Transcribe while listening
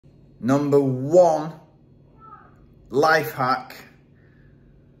Number one life hack.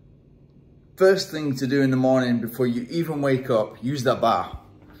 First thing to do in the morning before you even wake up, use that bar.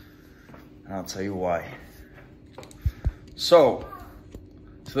 And I'll tell you why. So,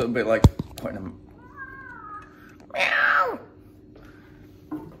 it's a little bit like putting a meow.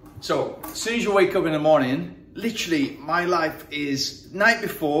 So, as soon as you wake up in the morning, literally my life is night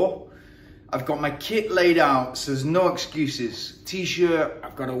before, I've got my kit laid out, so there's no excuses. T-shirt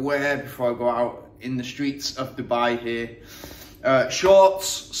I've got to wear before I go out in the streets of Dubai here. Shorts,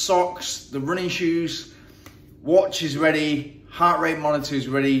 socks, the running shoes, watch is ready, heart rate monitor is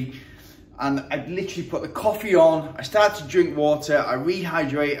ready, and I literally put the coffee on, I start to drink water, I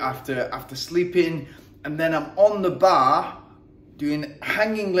rehydrate after sleeping, and then I'm on the bar doing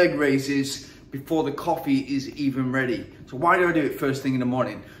hanging leg raises before the coffee is even ready. So why do I do it first thing in the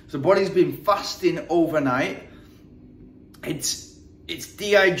morning? So the body's been fasting overnight, it's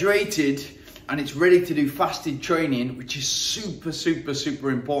dehydrated, and it's ready to do fasted training, which is super, super,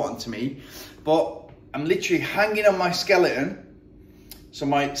 super important to me. But I'm literally hanging on my skeleton. So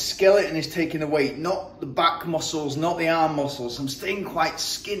my skeleton is taking the weight, not the back muscles, not the arm muscles. I'm staying quite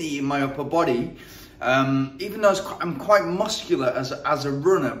skinny in my upper body. Even though I'm quite muscular as a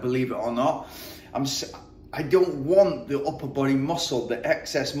runner, believe it or not, I don't want the upper body muscle, the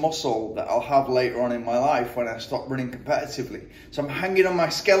excess muscle that I'll have later on in my life when I stop running competitively. So I'm hanging on my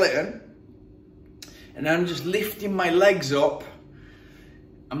skeleton, and I'm just lifting my legs up.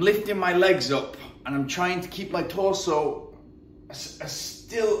 I'm lifting my legs up, and I'm trying to keep my torso as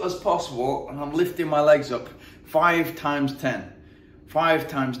still as possible, and I'm lifting my legs up 5 times 10. 5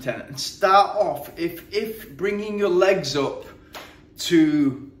 times 10. And start off, if bringing your legs up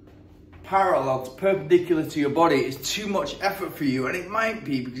to parallel, to perpendicular to your body is too much effort for you, and it might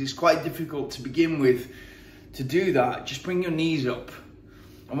be because it's quite difficult to begin with to do that, just bring your knees up.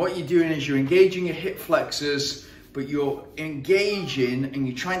 And what you're doing is you're engaging your hip flexors, but you're engaging and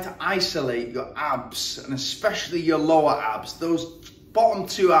you're trying to isolate your abs, and especially your lower abs, those bottom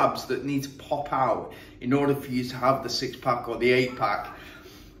 2 abs that need to pop out in order for you to have the 6-pack or the 8-pack.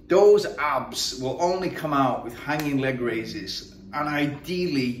 Those abs will only come out with hanging leg raises, and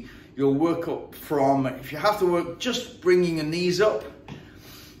ideally you'll work up from, if you have to work, just bringing your knees up,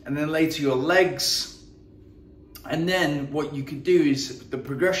 and then later your legs. And then what you could do is the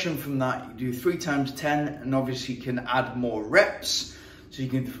progression from that, you do 3 times 10, and obviously you can add more reps. So you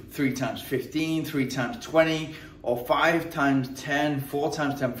can do 3 times 15, 3 times 20, or 5 times 10, 4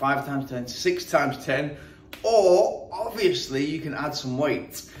 times 10, 5 times 10, 6 times 10, or obviously you can add some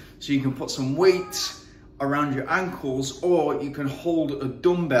weight. So you can put some weight around your ankles, or you can hold a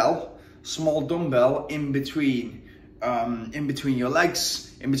dumbbell, small dumbbell in between your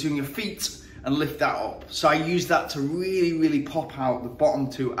legs, in between your feet, and lift that up. So I use that to really, really pop out the bottom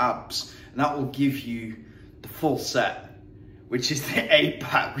 2 abs, and that will give you the full set, which is the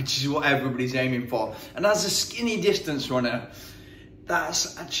 8-pack, which is what everybody's aiming for. And as a skinny distance runner,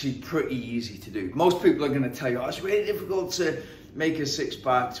 that's actually pretty easy to do. Most people are going to tell you, oh, it's really difficult to make a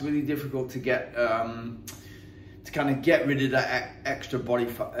 6-pack, it's really difficult to get to kind of get rid of that extra body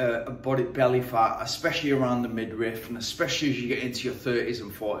belly fat, especially around the midriff, and especially as you get into your 30s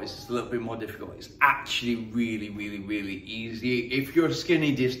and 40s, it's a little bit more difficult. It's actually really, really, really easy. If you're a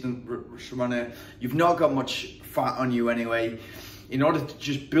skinny distant runner, you've not got much fat on you anyway. In order to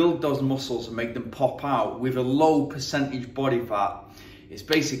just build those muscles and make them pop out with a low percentage body fat, it's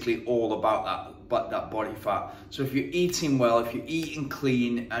basically all about that body fat. So if you're eating well, if you're eating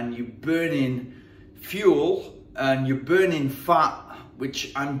clean, and you're burning fuel and you're burning fat,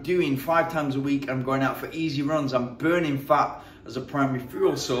 which I'm doing 5 times a week, I'm going out for easy runs, I'm burning fat as a primary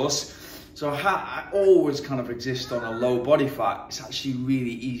fuel source. So I always kind of exist on a low body fat. It's actually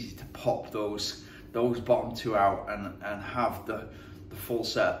really easy to pop those bottom 2 out and have the full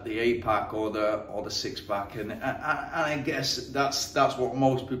set, the 8-pack or the 6-pack, and I guess that's what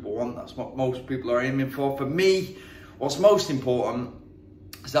most people want. That's what most people are aiming for. For me, what's most important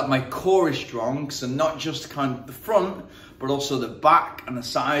is that my core is strong, so not just kind of the front, but also the back and the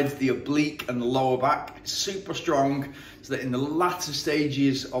sides, the oblique and the lower back. It's super strong, so that in the latter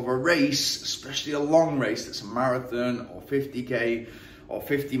stages of a race, especially a long race that's a marathon or 50k or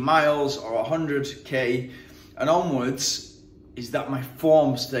 50 miles or 100k and onwards, is that my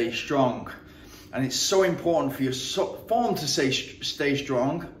form stays strong. And it's so important for your form to stay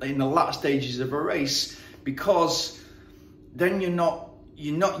strong in the latter stages of a race, because then you're not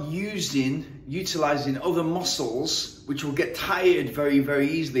utilizing other muscles which will get tired very, very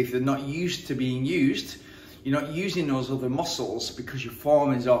easily if they're not used to being used. you're not using those other muscles because your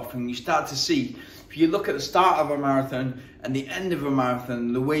form is off. And you start to see, if you look at the start of a marathon and the end of a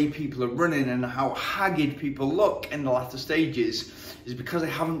marathon, the way people are running and how haggard people look in the latter stages is because they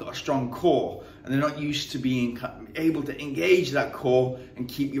haven't got a strong core and they're not used to being able to engage that core and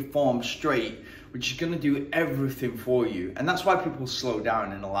keep your form straight, which is going to do everything for you. And that's why people slow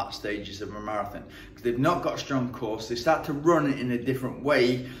down in the last stages of a marathon, because they've not got a strong core. So they start to run it in a different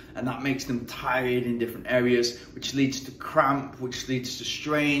way, and that makes them tired in different areas, which leads to cramp, which leads to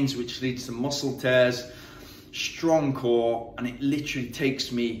strains, which leads to muscle tears. Strong core, and it literally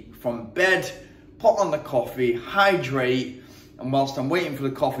takes me from bed, put on the coffee, hydrate, and whilst I'm waiting for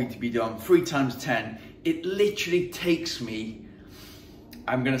the coffee to be done, 3 times 10, it literally takes me,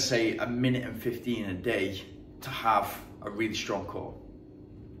 I'm gonna say, 1 minute and 15 a day to have a really strong core.